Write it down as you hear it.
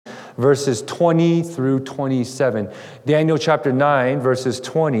verses 20 through 27. Daniel chapter 9, verses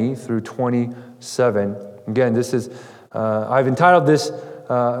 20 through 27. Again, this is, I've entitled this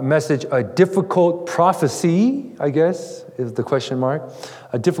message, A Difficult Prophecy, I guess, is the question mark.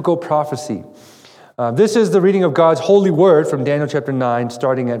 A Difficult Prophecy. This is the reading of God's holy word from Daniel chapter 9,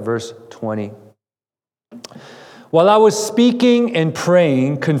 starting at verse 20. While I was speaking and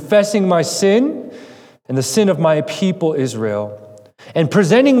praying, confessing my sin and the sin of my people Israel, and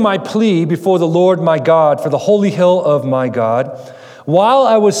presenting my plea before the Lord my God for the holy hill of my God, while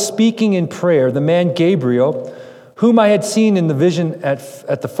I was speaking in prayer, the man Gabriel, whom I had seen in the vision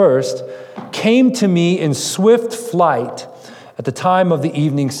at the first, came to me in swift flight at the time of the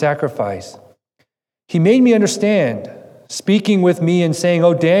evening sacrifice. He made me understand, speaking with me and saying,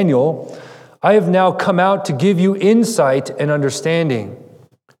 "O Daniel, I have now come out to give you insight and understanding.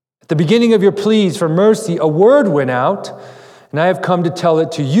 At the beginning of your pleas for mercy, a word went out, and I have come to tell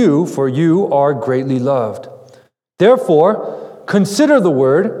it to you, for you are greatly loved. Therefore, consider the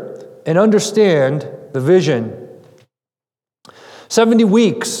word and understand the vision. 70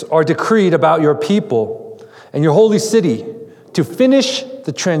 weeks are decreed about your people and your holy city to finish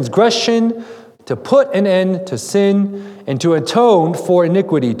the transgression, to put an end to sin, and to atone for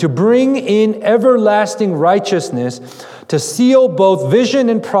iniquity, to bring in everlasting righteousness, to seal both vision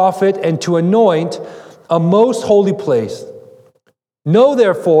and prophet, and to anoint a most holy place. Know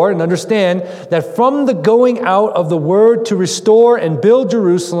therefore and understand that from the going out of the word to restore and build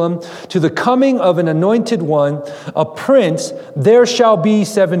Jerusalem to the coming of an anointed one, a prince, there shall be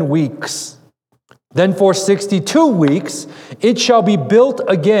 7 weeks. Then for 62 weeks it shall be built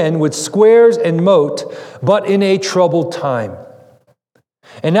again with squares and moat, but in a troubled time.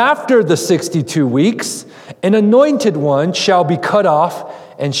 And after the 62 weeks, an anointed one shall be cut off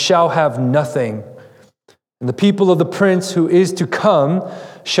and shall have nothing. And the people of the prince who is to come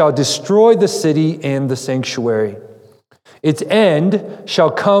shall destroy the city and the sanctuary. Its end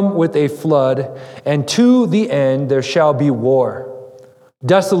shall come with a flood, and to the end there shall be war.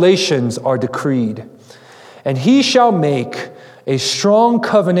 Desolations are decreed. And he shall make a strong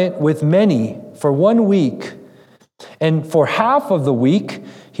covenant with many for 1 week. And for half of the week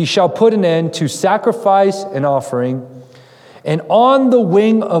he shall put an end to sacrifice and offering. And on the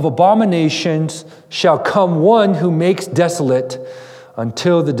wing of abominations shall come one who makes desolate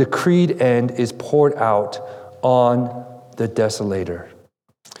until the decreed end is poured out on the desolator.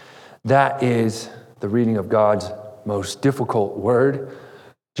 That is the reading of God's most difficult word.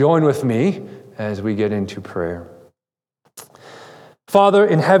 Join with me as we get into prayer. Father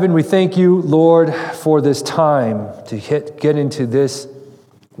in heaven, we thank you, Lord, for this time to get into this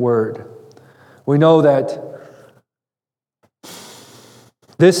word. We know that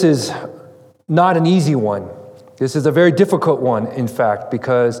this is not an easy one. This is a very difficult one, in fact,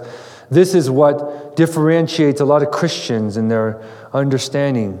 because this is what differentiates a lot of Christians in their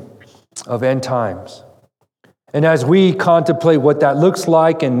understanding of end times. And as we contemplate what that looks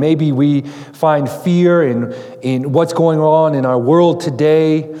like, and maybe we find fear in what's going on in our world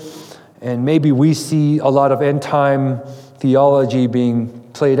today, and maybe we see a lot of end time theology being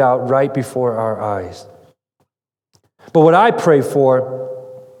played out right before our eyes. But what I pray for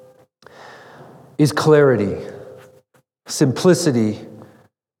is clarity, simplicity,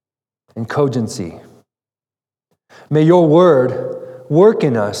 and cogency. May your word work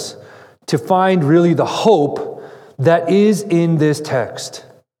in us to find really the hope that is in this text.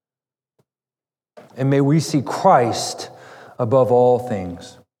 And may we see Christ above all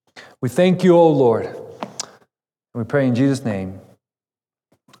things. We thank you, O Lord. And we pray in Jesus' name.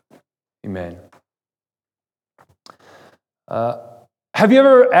 Amen. Have you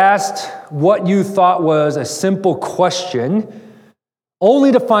ever asked what you thought was a simple question,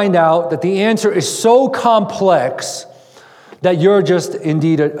 only to find out that the answer is so complex that you're just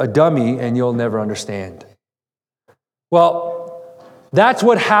indeed a dummy and you'll never understand? Well, that's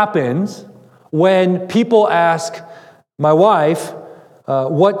what happens when people ask my wife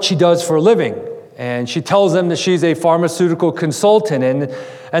what she does for a living. And she tells them that she's a pharmaceutical consultant.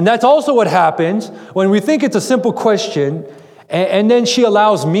 And that's also what happens when we think it's a simple question, and then she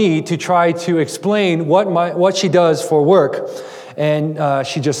allows me to try to explain what she does for work. And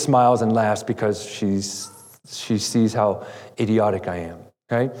she just smiles and laughs because she sees how idiotic I am.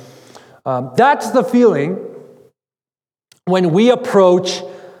 Okay? That's the feeling when we approach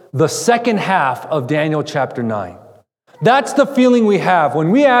the second half of Daniel chapter 9. That's the feeling we have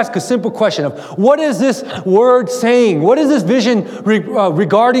when we ask a simple question of, what is this word saying? What is this vision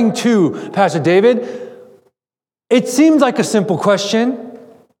regarding to, Pastor David? It seems like a simple question,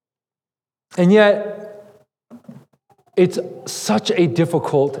 and yet It's such a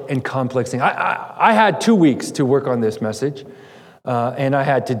difficult and complex thing. I had 2 weeks to work on this message, and I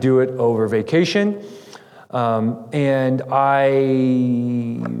had to do it over vacation. And I,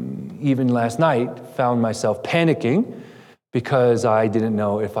 even last night, found myself panicking because I didn't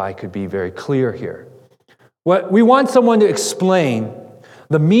know if I could be very clear here. We want someone to explain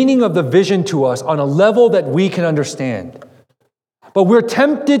the meaning of the vision to us on a level that we can understand. But we're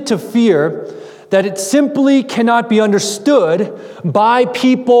tempted to fear that it simply cannot be understood by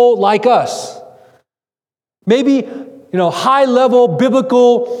people like us. Maybe, high-level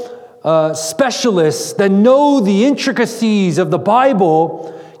biblical specialists that know the intricacies of the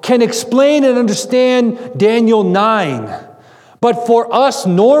Bible can explain and understand Daniel 9. But for us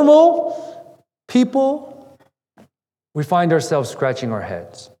normal people, we find ourselves scratching our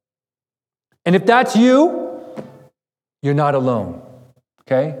heads. And if that's you, you're not alone.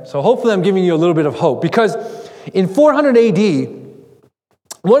 Okay? So hopefully I'm giving you a little bit of hope, because in 400 AD,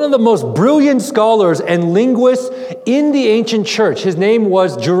 one of the most brilliant scholars and linguists in the ancient church, his name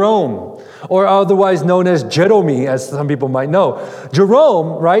was Jerome, or otherwise known as Jerome, as some people might know.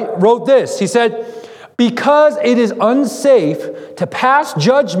 Jerome, wrote this. He said, "Because it is unsafe to pass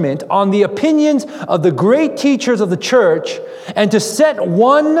judgment on the opinions of the great teachers of the church and to set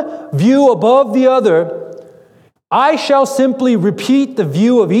one view above the other, I shall simply repeat the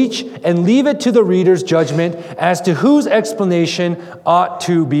view of each and leave it to the reader's judgment as to whose explanation ought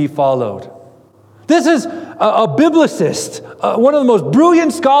to be followed." This is a biblicist, one of the most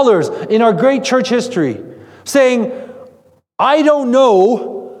brilliant scholars in our great church history, saying, I don't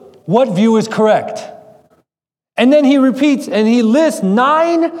know what view is correct. And then he repeats and he lists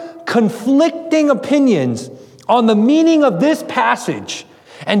 9 conflicting opinions on the meaning of this passage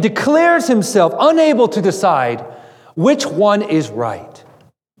and declares himself unable to decide which one is right.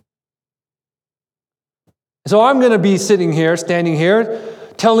 So I'm going to be standing here,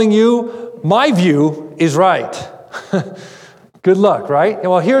 telling you my view is right. Good luck, right?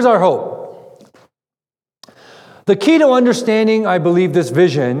 Well, here's our hope. The key to understanding, I believe, this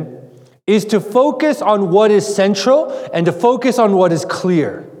vision is to focus on what is central and to focus on what is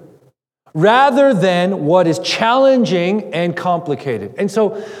clear, rather than what is challenging and complicated. And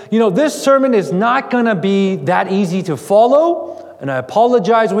so, this sermon is not going to be that easy to follow, and I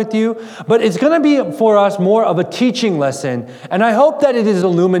apologize with you, but it's going to be for us more of a teaching lesson, and I hope that it is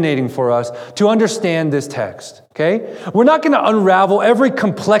illuminating for us to understand this text, okay? We're not going to unravel every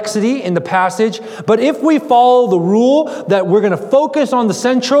complexity in the passage, but if we follow the rule that we're going to focus on the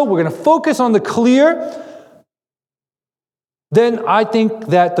central, we're going to focus on the clear, then I think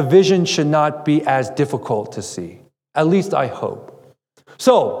that the vision should not be as difficult to see. At least I hope.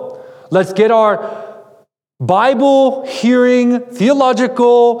 So, let's get our Bible-hearing,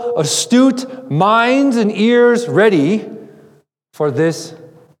 theological, astute minds and ears ready for this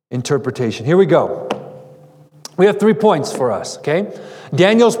interpretation. Here we go. We have 3 points for us, okay?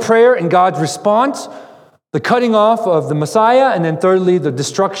 Daniel's prayer and God's response, the cutting off of the Messiah, and then thirdly, the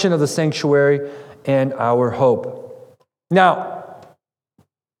destruction of the sanctuary and our hope. Now,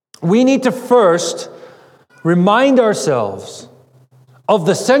 we need to first remind ourselves of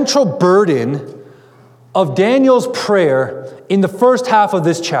the central burden of Daniel's prayer in the first half of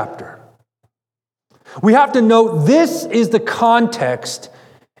this chapter. We have to note this is the context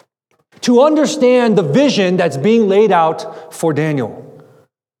to understand the vision that's being laid out for Daniel.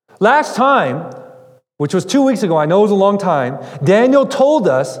 Last time, which was 2 weeks ago, I know it was a long time, Daniel told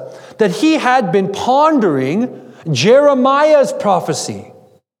us that he had been pondering Jeremiah's prophecy.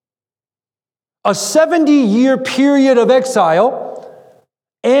 A 70-year period of exile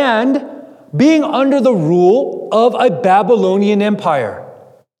and being under the rule of a Babylonian empire.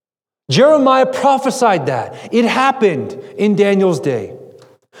 Jeremiah prophesied that. It happened in Daniel's day.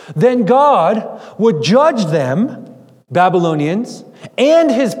 Then God would judge them, Babylonians, and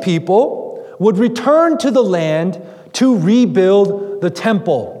his people would return to the land to rebuild the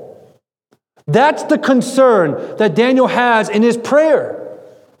temple. That's the concern that Daniel has in his prayer.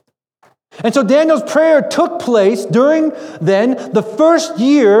 And so Daniel's prayer took place during then the first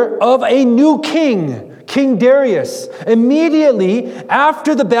year of a new king, King Darius, immediately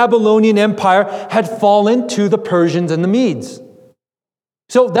after the Babylonian Empire had fallen to the Persians and the Medes.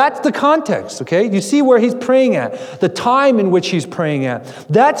 So that's the context, okay? You see where he's praying at, the time in which he's praying at.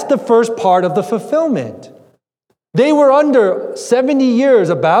 That's the first part of the fulfillment. They were under 70 years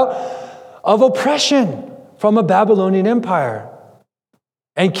of oppression from a Babylonian Empire.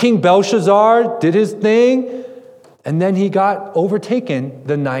 And King Belshazzar did his thing, and then he got overtaken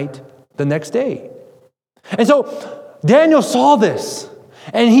the next day. And so Daniel saw this,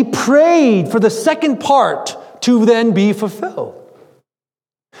 and he prayed for the second part to then be fulfilled.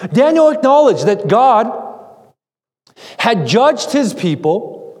 Daniel acknowledged that God had judged his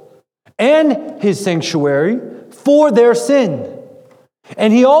people and his sanctuary for their sin.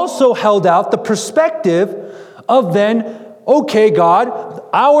 And he also held out the perspective of then, okay, God,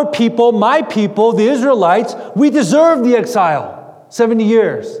 our people, my people, the Israelites, we deserve the exile, 70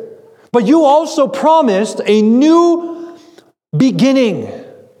 years. But you also promised a new beginning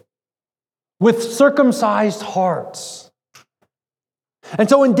with circumcised hearts. And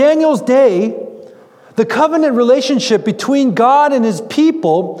so in Daniel's day, the covenant relationship between God and his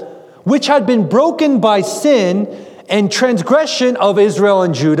people, which had been broken by sin and transgression of Israel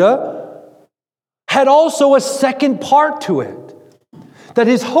and Judah, had also a second part to it. That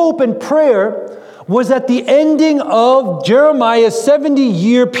his hope and prayer was that the ending of Jeremiah's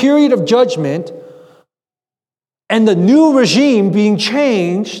 70-year period of judgment and the new regime being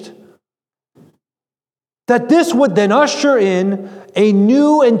changed, that this would then usher in a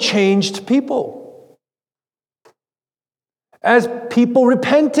new and changed people. As people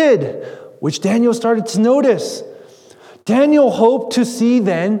repented, which Daniel started to notice, Daniel hoped to see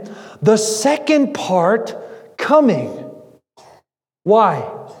then the second part coming. Why?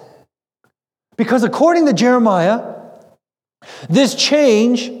 Because according to Jeremiah, this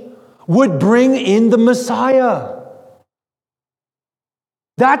change would bring in the Messiah.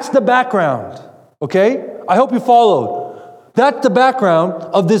 That's the background, okay? I hope you followed. That's the background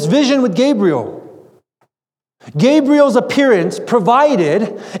of this vision with Gabriel. Gabriel's appearance provided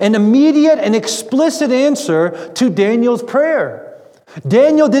an immediate and explicit answer to Daniel's prayer.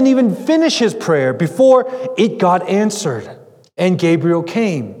 Daniel didn't even finish his prayer before it got answered, and Gabriel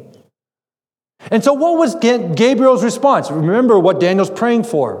came. And so what was Gabriel's response? Remember what Daniel's praying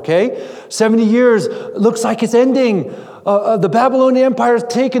for, okay? 70 years looks like it's ending. The Babylonian Empire is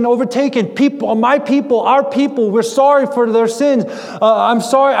overtaken. People, my people, our people, we're sorry for their sins. I'm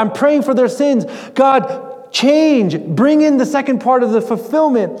sorry, I'm praying for their sins. God, change, bring in the second part of the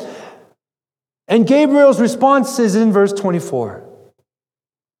fulfillment. And Gabriel's response is in verse 24.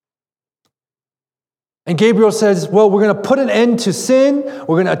 And Gabriel says, well, we're going to put an end to sin.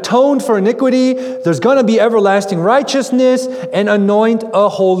 We're going to atone for iniquity. There's going to be everlasting righteousness and anoint a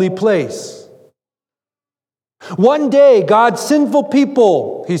holy place. One day, God's sinful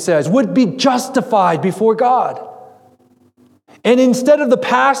people, he says, would be justified before God. And instead of the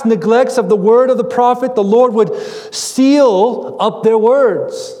past neglects of the word of the prophet, the Lord would seal up their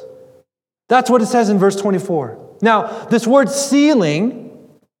words. That's what it says in verse 24. Now, this word sealing,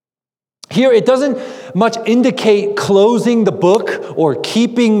 here, it doesn't much indicate closing the book or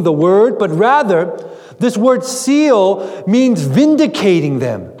keeping the word, but rather, this word seal means vindicating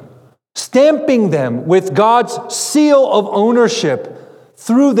them, stamping them with God's seal of ownership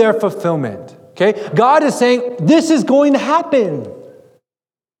through their fulfillment. Okay? God is saying, this is going to happen.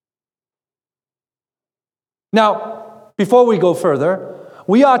 Now, before we go further,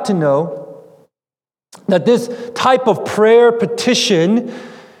 we ought to know that this type of prayer petition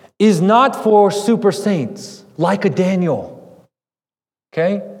is not for super saints like a Daniel.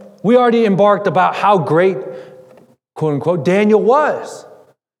 Okay? We already embarked about how great, quote unquote, Daniel was.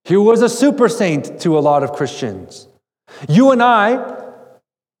 He was a super saint to a lot of Christians. You and I,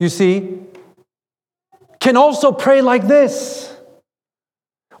 you see, can also pray like this.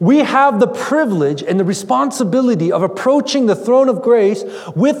 We have the privilege and the responsibility of approaching the throne of grace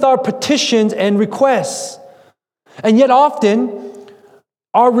with our petitions and requests. And yet often,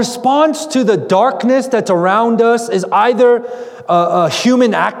 our response to the darkness that's around us is either a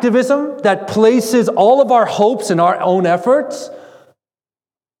human activism that places all of our hopes in our own efforts,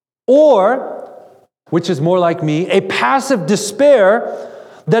 or, which is more like me, a passive despair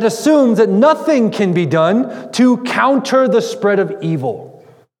that assumes that nothing can be done to counter the spread of evil.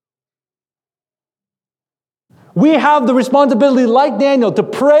 We have the responsibility, like Daniel, to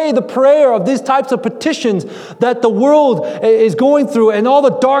pray the prayer of these types of petitions that the world is going through and all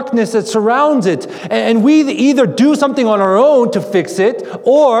the darkness that surrounds it. And we either do something on our own to fix it,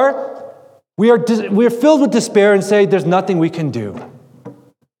 or we are filled with despair and say there's nothing we can do.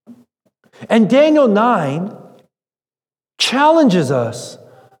 And Daniel 9 challenges us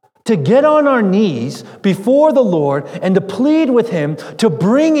to get on our knees before the Lord and to plead with Him to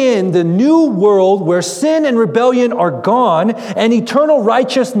bring in the new world where sin and rebellion are gone and eternal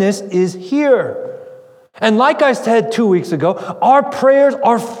righteousness is here. And like I said 2 weeks ago, our prayers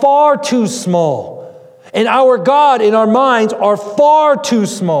are far too small. And our God in our minds are far too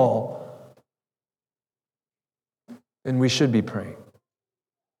small. And we should be praying.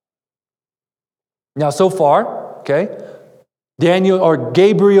 Now, so far, okay, Daniel or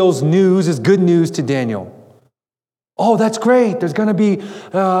Gabriel's news is good news to Daniel. Oh, that's great. There's going to be,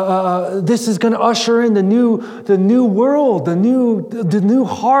 this is going to usher in the new world, the new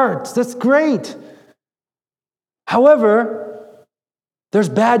hearts. That's great. However, there's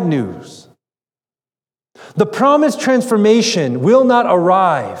bad news. The promised transformation will not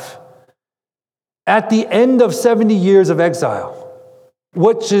arrive at the end of 70 years of exile,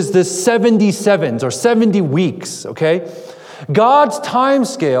 which is the 77s or 70 weeks, okay? God's time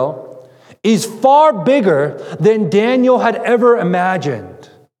scale is far bigger than Daniel had ever imagined.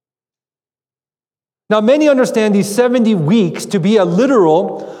 Now, many understand these 70 weeks to be a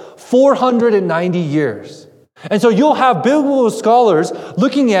literal 490 years. And so you'll have biblical scholars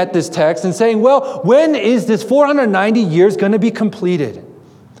looking at this text and saying, well, when is this 490 years going to be completed?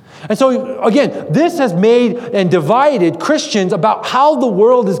 And so, again, this has made and divided Christians about how the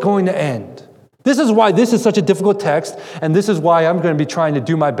world is going to end. This is why this is such a difficult text, and this is why I'm going to be trying to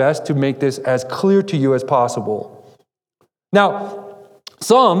do my best to make this as clear to you as possible. Now,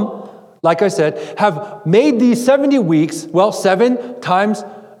 some, like I said, have made these 70 weeks, well, 7 times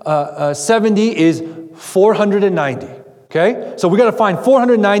 70 is 490, okay? So we got to find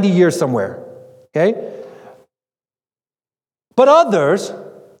 490 years somewhere, okay? But others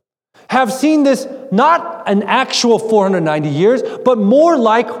have seen this not an actual 490 years, but more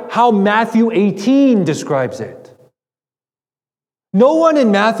like how Matthew 18 describes it. No one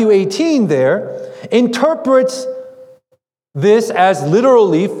in Matthew 18 there interprets this as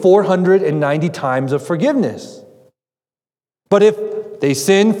literally 490 times of forgiveness. But if they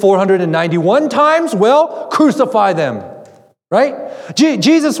sin 491 times, well, crucify them, right?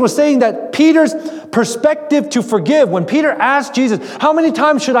 Jesus was saying that Peter's perspective to forgive, when Peter asked Jesus, how many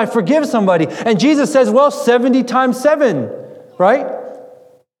times should I forgive somebody? And Jesus says, well, 70 times 7, right?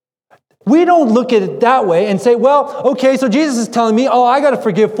 We don't look at it that way and say, well, okay, so Jesus is telling me, oh, I got to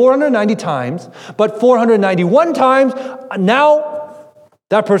forgive 490 times, but 491 times, now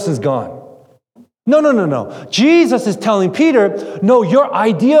that person's gone. No. Jesus is telling Peter, no, your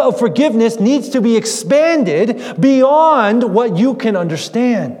idea of forgiveness needs to be expanded beyond what you can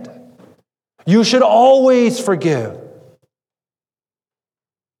understand. You should always forgive.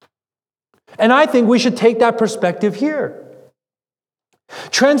 And I think we should take that perspective here.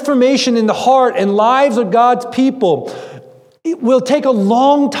 Transformation in the heart and lives of God's people, it will take a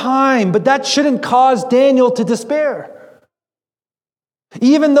long time, but that shouldn't cause Daniel to despair.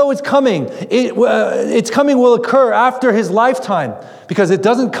 Even though it's coming will occur after his lifetime, because it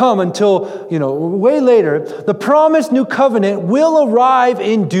doesn't come until, way later. The promised new covenant will arrive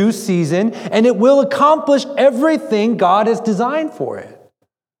in due season, and it will accomplish everything God has designed for it.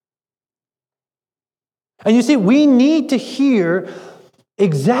 And you see, we need to hear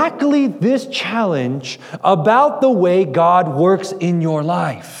exactly this challenge about the way God works in your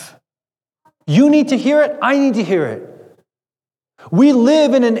life. You need to hear it. I need to hear it. We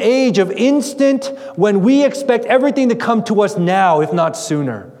live in an age of instant when we expect everything to come to us now, if not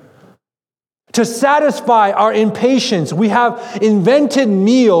sooner. To satisfy our impatience, we have invented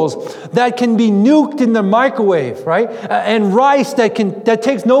meals that can be nuked in the microwave, right? And rice that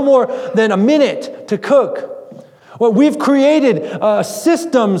takes no more than a minute to cook. Well, we've created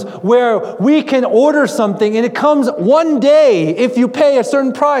systems where we can order something and it comes one day if you pay a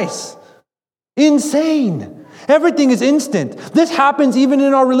certain price. Insane. Everything is instant. This happens even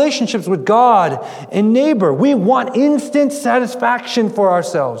in our relationships with God and neighbor. We want instant satisfaction for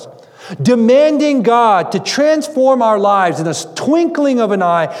ourselves, demanding God to transform our lives in a twinkling of an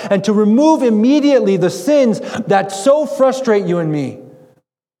eye and to remove immediately the sins that so frustrate you and me.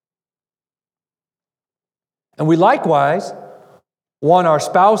 And we likewise want our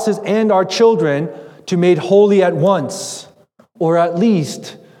spouses and our children to be made holy at once, or at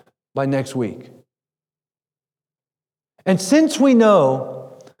least by next week. And since we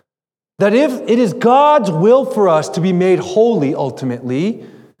know that if it is God's will for us to be made holy ultimately,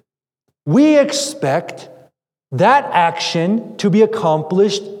 we expect that action to be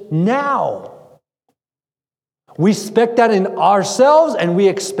accomplished now. We expect that in ourselves and we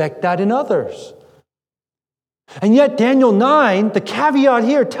expect that in others. And yet Daniel 9, the caveat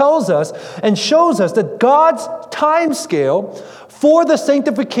here tells us and shows us that God's time scale for the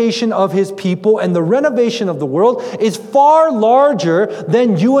sanctification of his people and the renovation of the world is far larger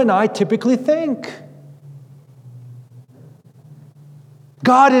than you and I typically think.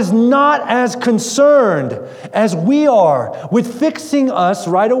 God is not as concerned as we are with fixing us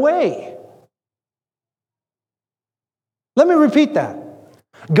right away. Let me repeat that.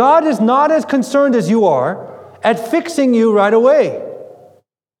 God is not as concerned as you are at fixing you right away.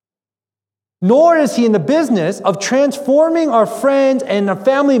 Nor is he in the business of transforming our friends and our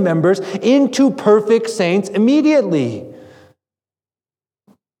family members into perfect saints immediately.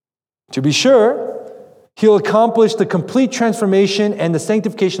 To be sure, he'll accomplish the complete transformation and the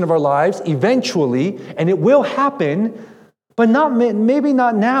sanctification of our lives eventually, and it will happen, but maybe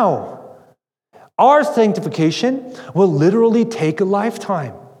not now. Our sanctification will literally take a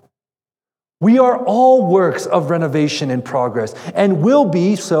lifetime. We are all works of renovation and progress, and will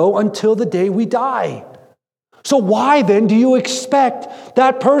be so until the day we die. So why then do you expect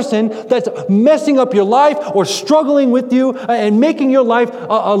that person that's messing up your life or struggling with you and making your life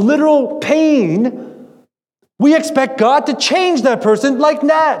a literal pain? We expect God to change that person like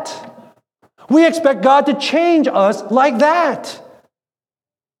that. We expect God to change us like that.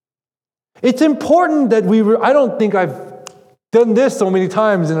 It's important that I don't think I've done this so many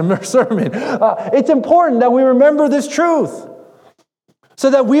times in a sermon. It's important that we remember this truth so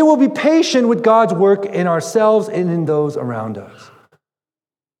that we will be patient with God's work in ourselves and in those around us.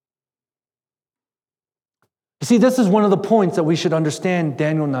 You see, this is one of the points that we should understand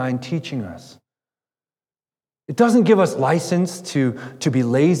Daniel 9 teaching us. It doesn't give us license to be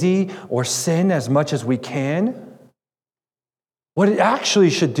lazy or sin as much as we can. What it actually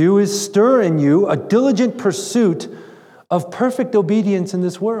should do is stir in you a diligent pursuit of perfect obedience in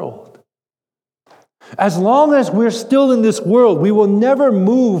this world. As long as we're still in this world, we will never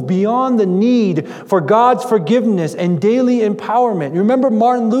move beyond the need for God's forgiveness and daily empowerment. You remember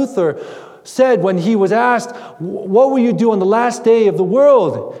Martin Luther said when he was asked, what will you do on the last day of the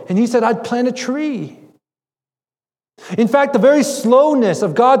world? And he said, I'd plant a tree. In fact, the very slowness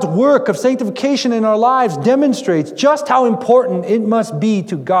of God's work of sanctification in our lives demonstrates just how important it must be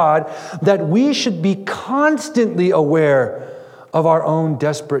to God that we should be constantly aware of our own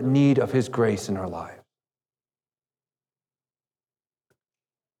desperate need of His grace in our lives.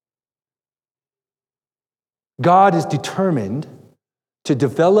 God is determined to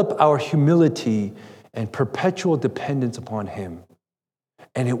develop our humility and perpetual dependence upon Him,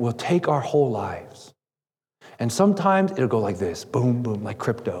 and it will take our whole lives. And sometimes it'll go like this, boom, boom, like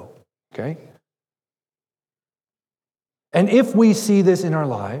crypto, okay? And if we see this in our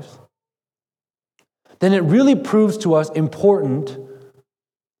lives, then it really proves to us important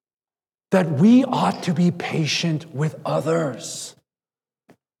that we ought to be patient with others.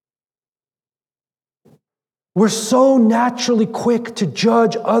 We're so naturally quick to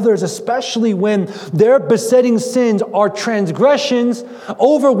judge others, especially when their besetting sins are transgressions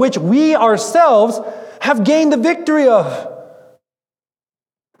over which we ourselves have gained the victory of.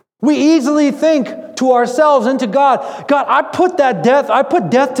 We easily think to ourselves and to God, God, I put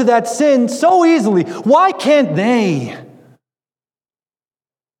death to that sin so easily. Why can't they?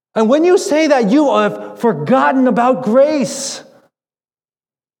 And when you say that, you have forgotten about grace.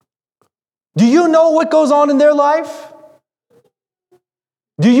 Do you know what goes on in their life?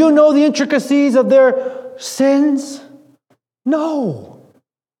 Do you know the intricacies of their sins? No.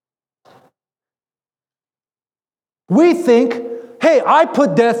 We think, hey, I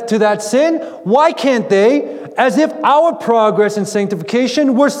put death to that sin. Why can't they? As if our progress in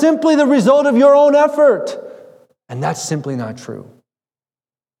sanctification were simply the result of your own effort. And that's simply not true.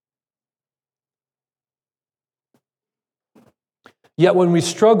 Yet when we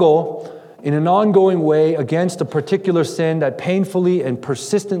struggle in an ongoing way against a particular sin that painfully and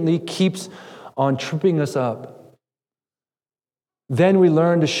persistently keeps on tripping us up, then we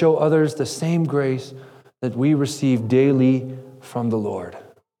learn to show others the same grace that we receive daily from the Lord.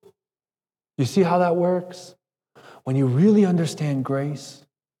 You see how that works? When you really understand grace,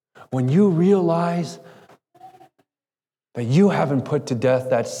 when you realize that you haven't put to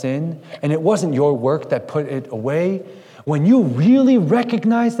death that sin, and it wasn't your work that put it away, when you really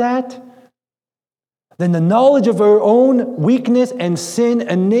recognize that, then the knowledge of our own weakness and sin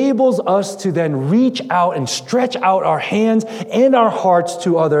enables us to then reach out and stretch out our hands and our hearts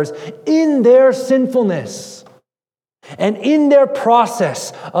to others in their sinfulness and in their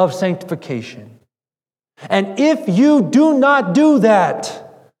process of sanctification. And if you do not do that,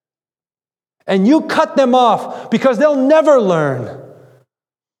 and you cut them off because they'll never learn,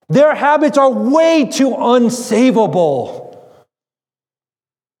 their habits are way too unsavable,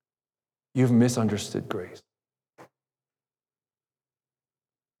 you've misunderstood grace.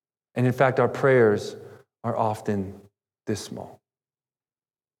 And in fact, our prayers are often this small.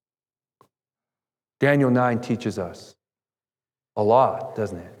 Daniel 9 teaches us a lot,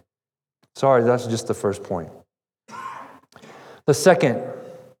 doesn't it? Sorry, that's just the first point. The second,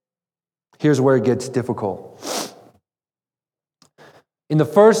 here's where it gets difficult. In the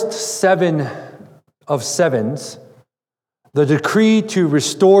first 7 of sevens, the decree to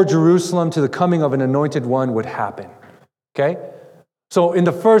restore Jerusalem to the coming of an anointed one would happen. Okay? So in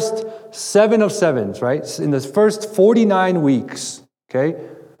the first 7 of 7s, right? In the first 49 weeks, okay?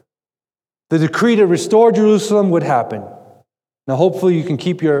 The decree to restore Jerusalem would happen. Now hopefully you can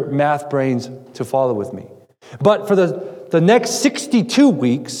keep your math brains to follow with me. But for the next 62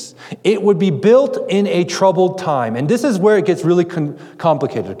 weeks, it would be built in a troubled time. And this is where it gets really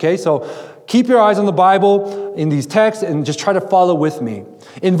complicated, okay? So keep your eyes on the Bible in these texts and just try to follow with me.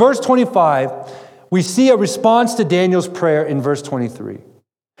 In verse 25, we see a response to Daniel's prayer in verse 23.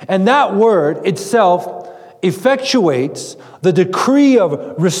 And that word itself effectuates the decree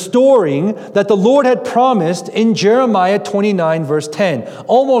of restoring that the Lord had promised in Jeremiah 29, verse 10,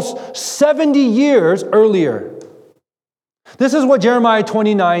 almost 70 years earlier. This is what Jeremiah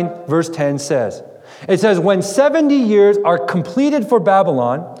 29, verse 10 says. It says, when 70 years are completed for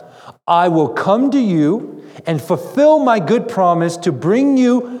Babylon, I will come to you and fulfill my good promise to bring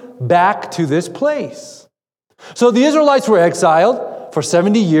you back to this place. So the Israelites were exiled for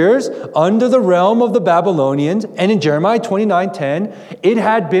 70 years under the realm of the Babylonians. And in Jeremiah 29:10, it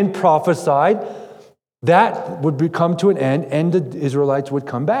had been prophesied that would come to an end and the Israelites would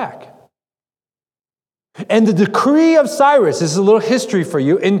come back. And the decree of Cyrus, this is a little history for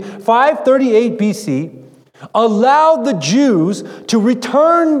you, in 538 BC, allowed the Jews to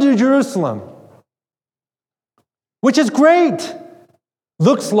return to Jerusalem, which is great.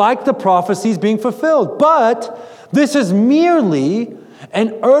 Looks like the prophecy is being fulfilled. But this is merely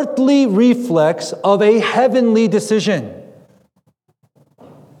an earthly reflex of a heavenly decision.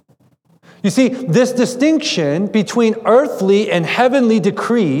 You see, this distinction between earthly and heavenly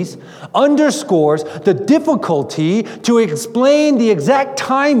decrees underscores the difficulty to explain the exact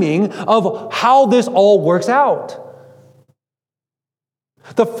timing of how this all works out.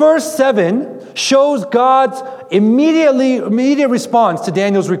 The first 7 shows God's immediate response to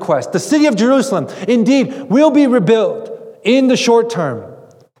Daniel's request. The city of Jerusalem, indeed, will be rebuilt in the short term.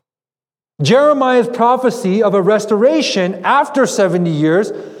 Jeremiah's prophecy of a restoration after 70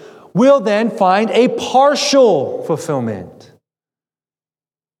 years will then find a partial fulfillment.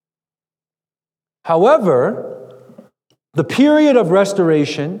 However, the period of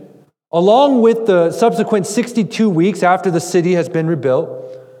restoration, along with the subsequent 62 weeks after the city has been rebuilt,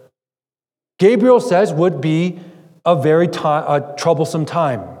 Gabriel says would be a very troublesome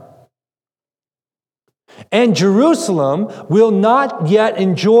time. And Jerusalem will not yet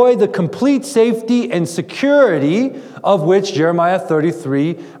enjoy the complete safety and security of which Jeremiah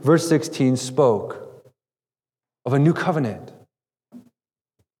 33, verse 16 spoke, of a new covenant.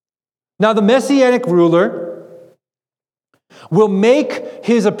 Now, the Messianic ruler will make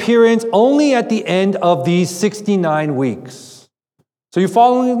his appearance only at the end of these 69 weeks. So you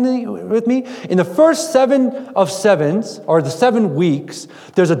following with me? In the first 7 of 7s, or the 7 weeks,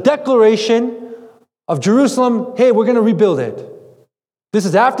 there's a declaration of Jerusalem, hey, we're going to rebuild it. This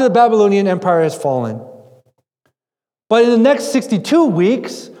is after the Babylonian Empire has fallen. But in the next 62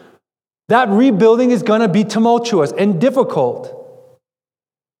 weeks, that rebuilding is going to be tumultuous and difficult.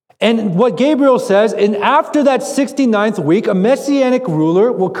 And what Gabriel says, and after that 69th week, a Messianic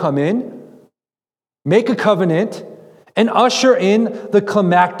ruler will come in, make a covenant, and usher in the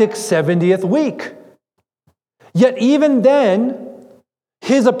climactic 70th week. Yet even then,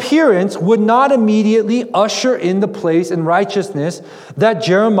 his appearance would not immediately usher in the place and righteousness that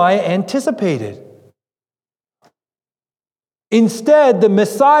Jeremiah anticipated. Instead, the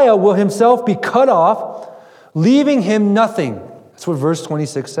Messiah will himself be cut off, leaving him nothing. That's what verse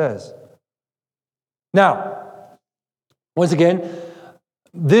 26 says. Now, once again,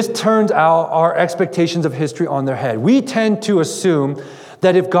 this turns out our expectations of history on their head. We tend to assume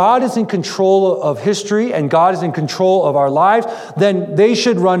that if God is in control of history and God is in control of our lives, then they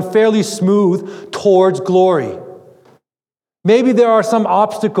should run fairly smooth towards glory. Maybe there are some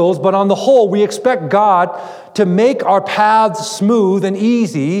obstacles, but on the whole, we expect God to make our paths smooth and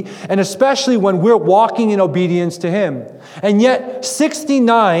easy, and especially when we're walking in obedience to Him. And yet,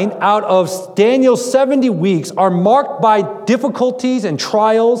 69 out of Daniel's 70 weeks are marked by difficulties and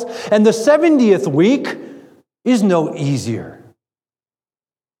trials, and the 70th week is no easier.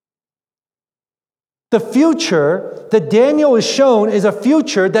 The future that Daniel is shown is a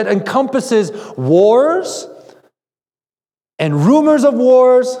future that encompasses wars and rumors of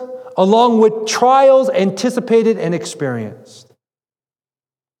wars, along with trials anticipated and experienced.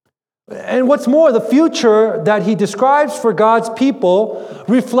 And what's more, the future that he describes for God's people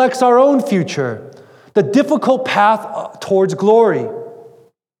reflects our own future, the difficult path towards glory.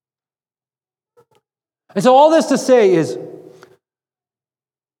 And so all this to say is,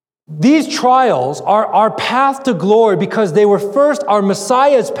 These trials are our path to glory because they were first our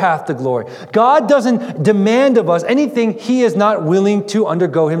Messiah's path to glory. God doesn't demand of us anything He is not willing to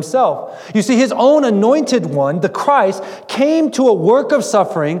undergo Himself. You see, His own anointed one, the Christ, came to a work of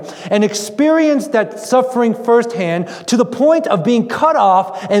suffering and experienced that suffering firsthand to the point of being cut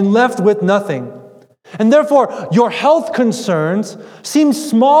off and left with nothing. And therefore, your health concerns seem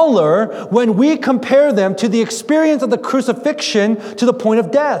smaller when we compare them to the experience of the crucifixion to the point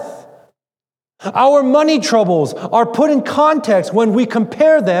of death. Our money troubles are put in context when we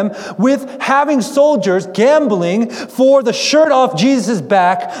compare them with having soldiers gambling for the shirt off Jesus'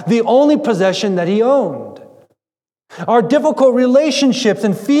 back, the only possession that He owned. Our difficult relationships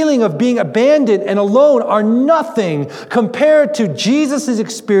and feeling of being abandoned and alone are nothing compared to Jesus'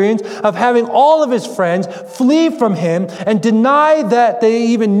 experience of having all of His friends flee from Him and deny that they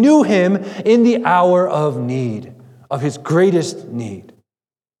even knew Him in the hour of need, of His greatest need.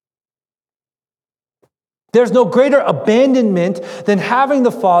 There's no greater abandonment than having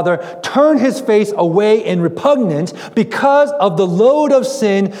the Father turn His face away in repugnance because of the load of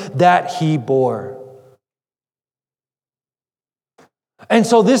sin that He bore. And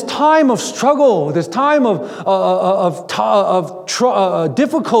so this time of struggle, this time of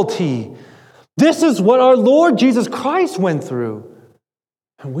difficulty, this is what our Lord Jesus Christ went through.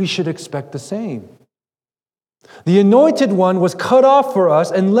 And we should expect the same. The Anointed One was cut off for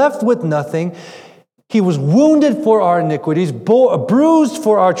us and left with nothing. He was wounded for our iniquities, bruised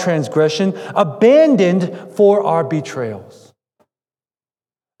for our transgression, abandoned for our betrayals.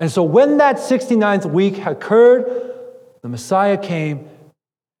 And so when that 69th week occurred, the Messiah came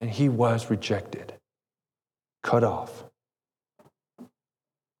and He was rejected, cut off.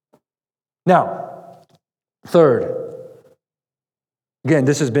 Now, third, again,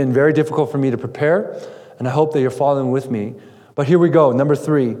 this has been very difficult for me to prepare, and I hope that you're following with me. But here we go, number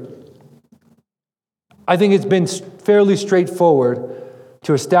 3. I think it's been fairly straightforward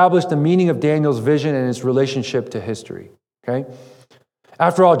to establish the meaning of Daniel's vision and its relationship to history. Okay?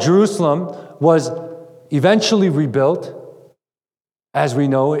 After all, Jerusalem was eventually rebuilt. As we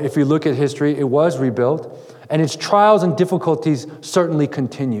know, if we look at history, it was rebuilt, and its trials and difficulties certainly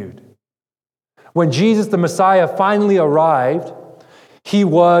continued. When Jesus, the Messiah, finally arrived, He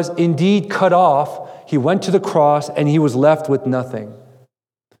was indeed cut off. He went to the cross, and He was left with nothing.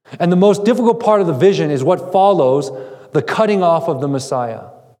 And the most difficult part of the vision is what follows the cutting off of the Messiah.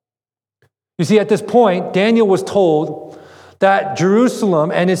 You see, at this point, Daniel was told that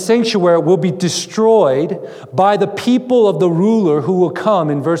Jerusalem and its sanctuary will be destroyed by the people of the ruler who will come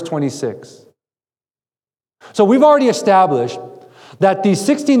in verse 26. So we've already established that these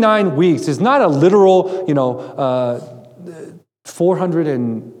 69 weeks is not a literal,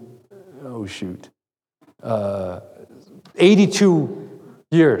 82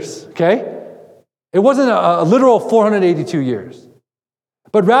 years, okay? It wasn't a literal 482 years.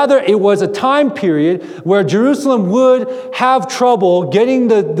 But rather, it was a time period where Jerusalem would have trouble getting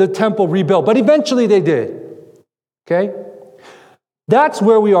the temple rebuilt. But eventually they did, okay? That's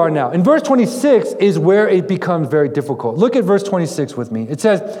where we are now. In verse 26 is where it becomes very difficult. Look at verse 26 with me. It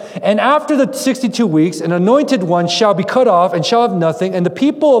says, "And after the 62 weeks, an anointed one shall be cut off and shall have nothing, and the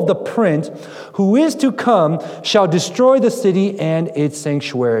people of the prince who is to come shall destroy the city and its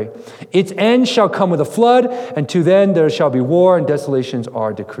sanctuary. Its end shall come with a flood, and to then there shall be war, and desolations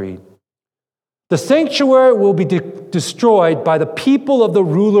are decreed." The sanctuary will be destroyed by the people of the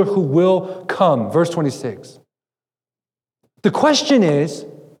ruler who will come. Verse 26. The question is,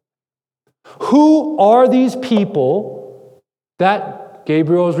 who are these people that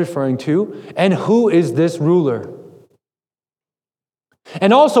Gabriel is referring to, and who is this ruler?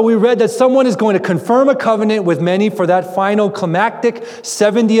 And also, we read that someone is going to confirm a covenant with many for that final climactic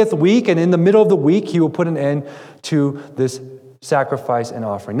 70th week, and in the middle of the week, He will put an end to this sacrifice and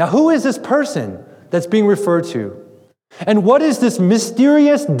offering. Now, who is this person that's being referred to? And what is this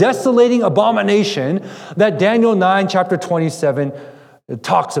mysterious, desolating abomination that Daniel 9, chapter 27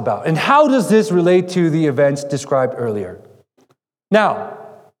 talks about? And how does this relate to the events described earlier? Now,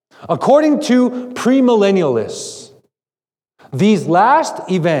 according to premillennialists, these last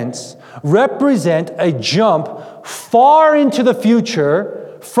events represent a jump far into the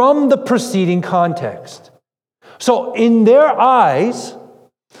future from the preceding context. So in their eyes,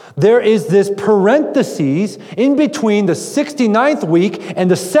 there is this parenthesis in between the 69th week and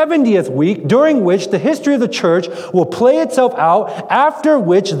the 70th week, during which the history of the church will play itself out, after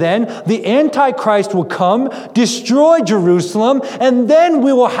which then the Antichrist will come, destroy Jerusalem, and then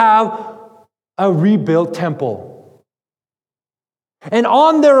we will have a rebuilt temple. And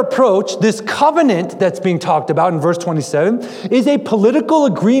on their approach, this covenant that's being talked about in verse 27 is a political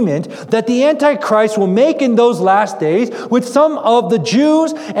agreement that the Antichrist will make in those last days with some of the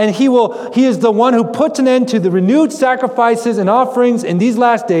Jews, and he is the one who puts an end to the renewed sacrifices and offerings in these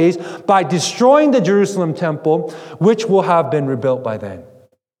last days by destroying the Jerusalem temple, which will have been rebuilt by then.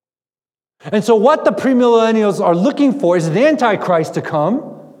 And so what the premillennials are looking for is the Antichrist to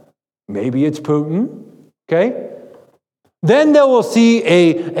come. Maybe it's Putin, okay? Then they will see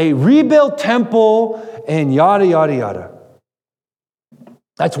a rebuilt temple and yada, yada, yada.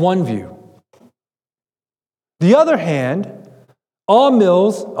 That's one view. The other hand, all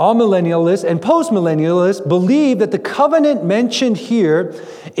millennialists and postmillennialists believe that the covenant mentioned here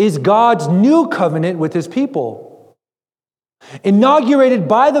is God's new covenant with his people, inaugurated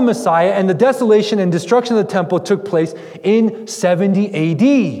by the Messiah, and the desolation and destruction of the temple took place in 70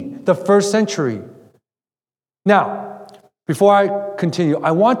 AD, the first century. Now, before I continue,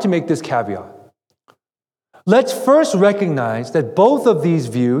 I want to make this caveat. Let's first recognize that both of these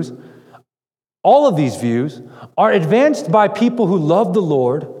views, all of these views, are advanced by people who love the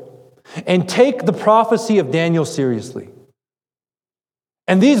Lord and take the prophecy of Daniel seriously.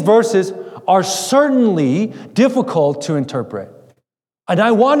 And these verses are certainly difficult to interpret. And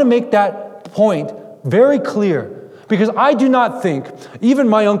I want to make that point very clear. Because I do not think, even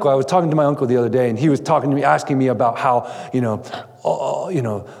my uncle, I was talking to my uncle the other day, and he was talking to me, asking me about how,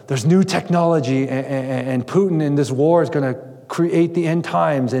 there's new technology, and Putin in this war is going to create the end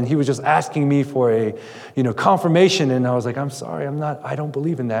times. And he was just asking me for a, confirmation. And I was like, I'm sorry, I don't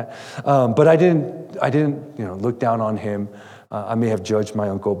believe in that. But I didn't, look down on him. I may have judged my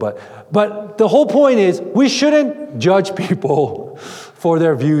uncle. But the whole point is, we shouldn't judge people for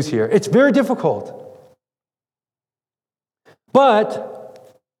their views here. It's very difficult.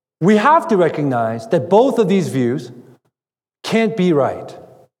 But we have to recognize that both of these views can't be right.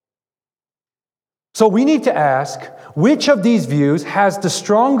 So we need to ask, which of these views has the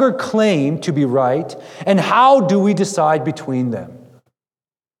stronger claim to be right, and how do we decide between them?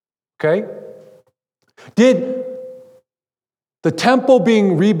 Okay? Did the temple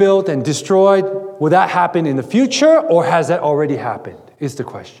being rebuilt and destroyed, will that happen in the future, or has that already happened, is the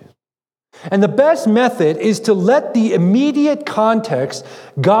question. And the best method is to let the immediate context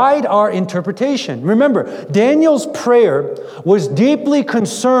guide our interpretation. Remember, Daniel's prayer was deeply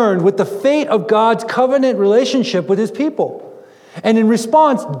concerned with the fate of God's covenant relationship with his people. And in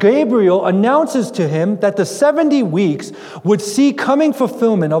response, Gabriel announces to him that the 70 weeks would see coming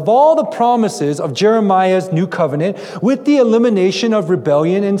fulfillment of all the promises of Jeremiah's new covenant with the elimination of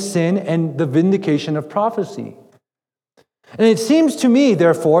rebellion and sin and the vindication of prophecy. And it seems to me,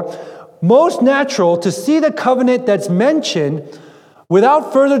 therefore, most natural to see the covenant that's mentioned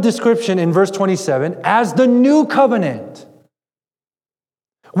without further description in verse 27 as the new covenant,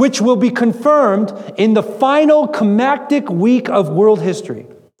 which will be confirmed in the final climactic week of world history.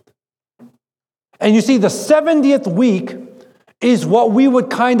 And you see, the 70th week is what we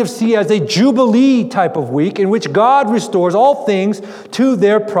would kind of see as a Jubilee type of week in which God restores all things to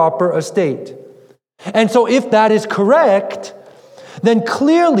their proper estate. And so if that is correct, then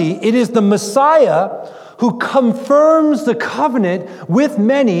clearly it is the Messiah who confirms the covenant with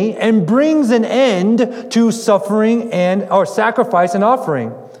many and brings an end to suffering or sacrifice and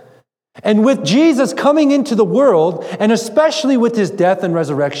offering. And with Jesus coming into the world, and especially with his death and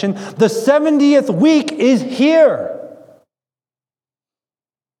resurrection, the 70th week is here.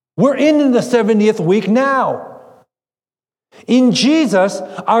 We're in the 70th week now. In Jesus,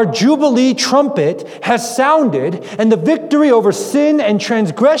 our Jubilee trumpet has sounded, and the victory over sin and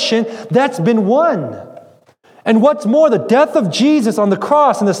transgression, that's been won. And what's more, the death of Jesus on the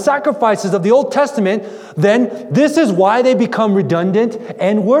cross and the sacrifices of the Old Testament, then this is why they become redundant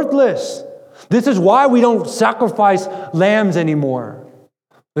and worthless. This is why we don't sacrifice lambs anymore.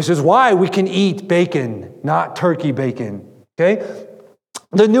 This is why we can eat bacon, not turkey bacon. Okay?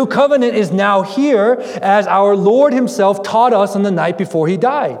 The new covenant is now here as our Lord himself taught us on the night before he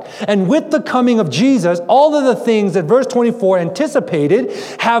died. And with the coming of Jesus, all of the things that verse 24 anticipated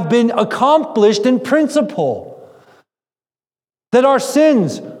have been accomplished in principle. That our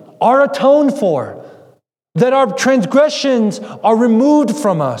sins are atoned for. That our transgressions are removed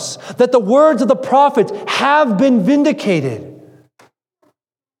from us. That the words of the prophets have been vindicated.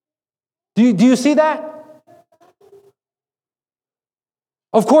 Do you see that?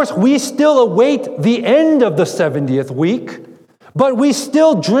 Of course, we still await the end of the 70th week, but we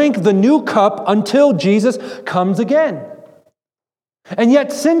still drink the new cup until Jesus comes again. And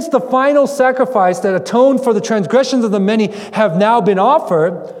yet, since the final sacrifice that atoned for the transgressions of the many have now been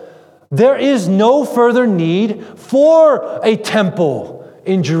offered, There is no further need for a temple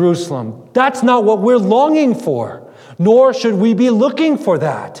in Jerusalem. That's not what we're longing for, nor should we be looking for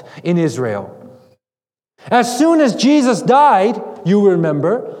that in Israel. As soon as Jesus died, you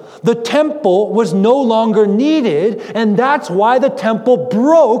remember, the temple was no longer needed, and that's why the temple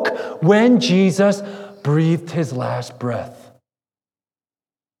broke when Jesus breathed his last breath.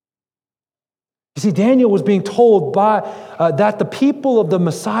 You see, Daniel was being told that the people of the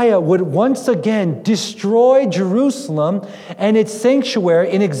Messiah would once again destroy Jerusalem and its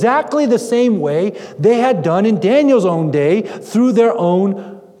sanctuary in exactly the same way they had done in Daniel's own day through their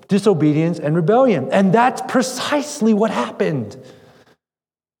own disobedience and rebellion. And that's precisely what happened.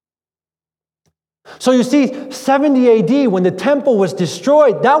 So you see, 70 AD, when the temple was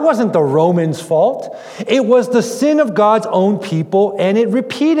destroyed, that wasn't the Romans' fault. It was the sin of God's own people, and it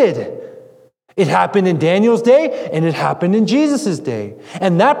repeated. It happened in Daniel's day, and it happened in Jesus' day.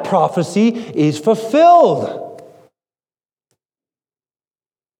 And that prophecy is fulfilled.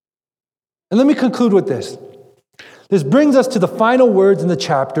 And let me conclude with this. This brings us to the final words in the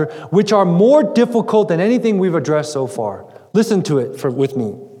chapter, which are more difficult than anything we've addressed so far. Listen to it with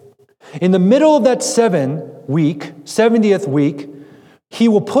me. In the middle of that 70th week, he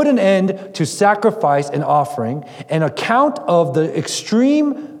will put an end to sacrifice and offering, an account of the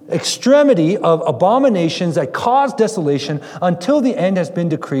extremity of abominations that cause desolation until the end has been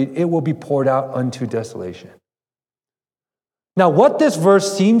decreed, it will be poured out unto desolation. Now, what this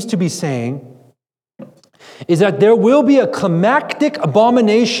verse seems to be saying is that there will be a climactic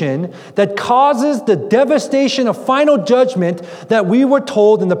abomination that causes the devastation of final judgment that we were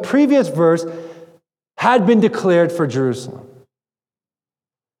told in the previous verse had been declared for Jerusalem.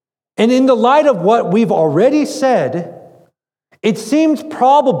 And in the light of what we've already said, it seems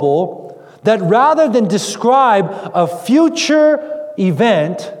probable that rather than describe a future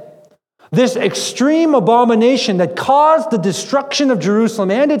event, this extreme abomination that caused the destruction of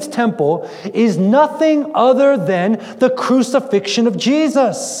Jerusalem and its temple is nothing other than the crucifixion of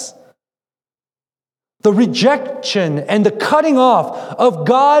Jesus. The rejection and the cutting off of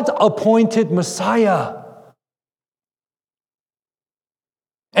God's appointed Messiah.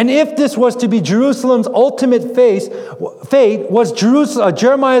 And if this was to be Jerusalem's ultimate fate, was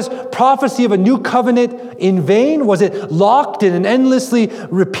Jeremiah's prophecy of a new covenant in vain? Was it locked in an endlessly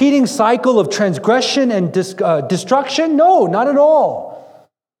repeating cycle of transgression and destruction? No, not at all.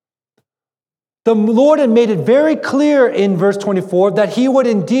 The Lord had made it very clear in verse 24 that he would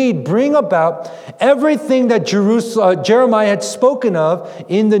indeed bring about everything that Jeremiah had spoken of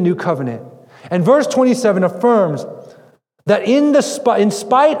in the new covenant. And verse 27 affirms that in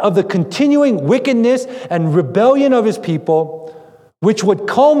spite of the continuing wickedness and rebellion of his people, which would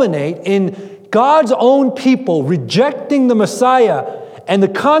culminate in God's own people rejecting the Messiah and the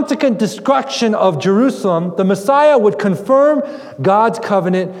consequent destruction of Jerusalem, the Messiah would confirm God's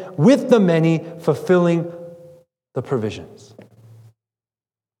covenant with the many, fulfilling the provisions.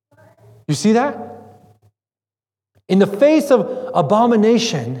 You see that? In the face of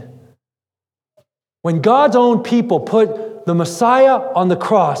abomination, when God's own people put the Messiah on the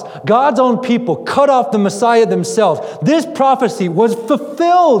cross, God's own people cut off the Messiah themselves. This prophecy was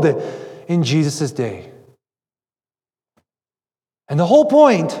fulfilled in Jesus' day. And the whole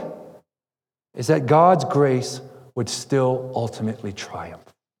point is that God's grace would still ultimately triumph.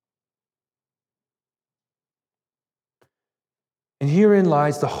 And herein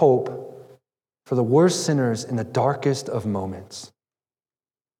lies the hope for the worst sinners in the darkest of moments.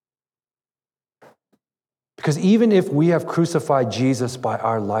 Because even if we have crucified Jesus by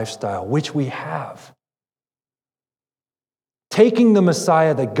our lifestyle, which we have, taking the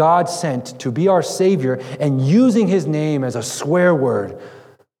Messiah that God sent to be our Savior and using his name as a swear word,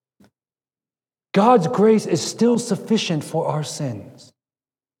 God's grace is still sufficient for our sins.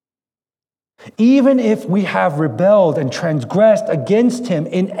 Even if we have rebelled and transgressed against him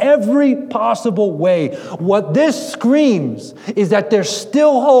in every possible way, what this screams is that there's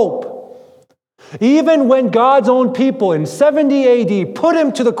still hope. Even when God's own people in 70 AD put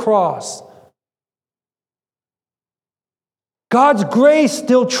him to the cross, God's grace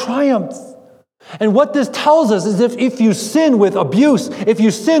still triumphs. And what this tells us is if you sin with abuse, if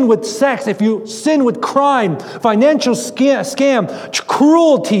you sin with sex, if you sin with crime, financial scam,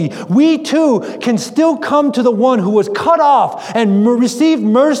 cruelty, we too can still come to the one who was cut off and receive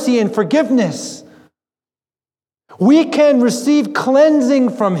mercy and forgiveness. We can receive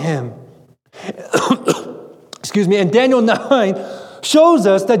cleansing from him. Excuse me. And Daniel 9 shows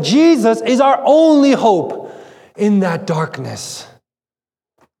us that Jesus is our only hope in that darkness.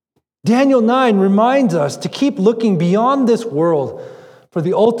 Daniel 9 reminds us to keep looking beyond this world for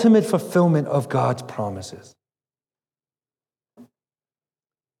the ultimate fulfillment of God's promises.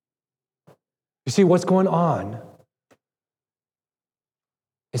 You see, what's going on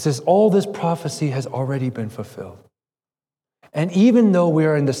is all this prophecy has already been fulfilled. And even though we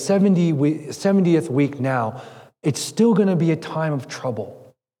are in the 70th week now, it's still going to be a time of trouble.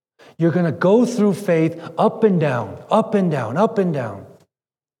 You're going to go through faith up and down, up and down, up and down.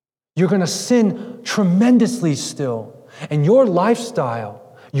 You're going to sin tremendously still. And your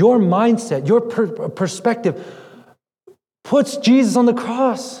lifestyle, your mindset, your perspective puts Jesus on the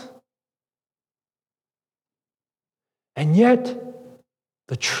cross. And yet,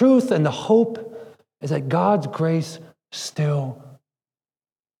 the truth and the hope is that God's grace still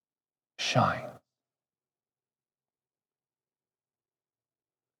shines.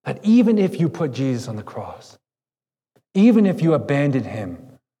 That even if you put Jesus on the cross, even if you abandon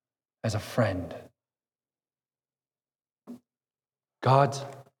him as a friend, God's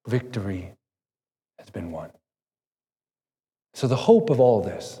victory has been won. So the hope of all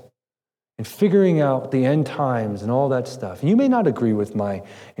this, and figuring out the end times and all that stuff, and you may not agree with my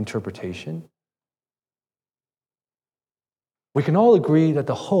interpretation, we can all agree that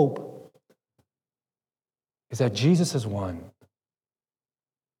the hope is that Jesus has won.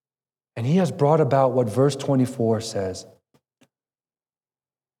 And he has brought about what verse 24 says,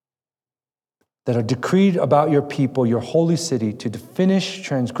 that are decreed about your people, your holy city, to finish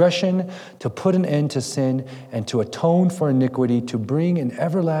transgression, to put an end to sin, and to atone for iniquity, to bring an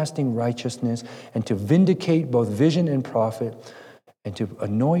everlasting righteousness, and to vindicate both vision and prophet, and to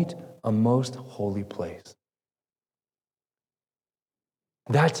anoint a most holy place.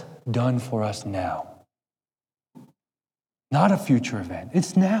 That's done for us now. Not a future event.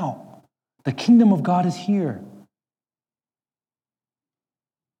 It's now. The kingdom of God is here.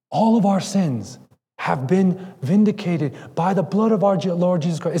 All of our sins have been vindicated by the blood of our Lord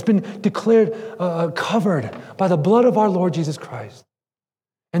Jesus Christ. It's been declared covered by the blood of our Lord Jesus Christ.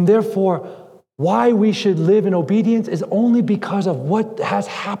 And therefore, why we should live in obedience is only because of what has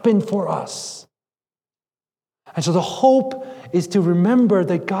happened for us. And so the hope is to remember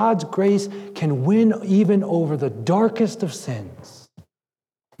that God's grace can win even over the darkest of sins.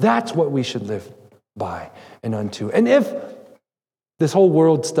 That's what we should live by and unto. And if this whole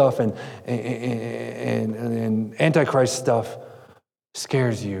world stuff and Antichrist stuff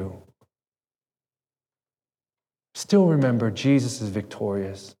scares you, still remember Jesus is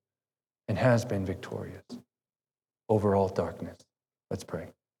victorious and has been victorious over all darkness. Let's pray.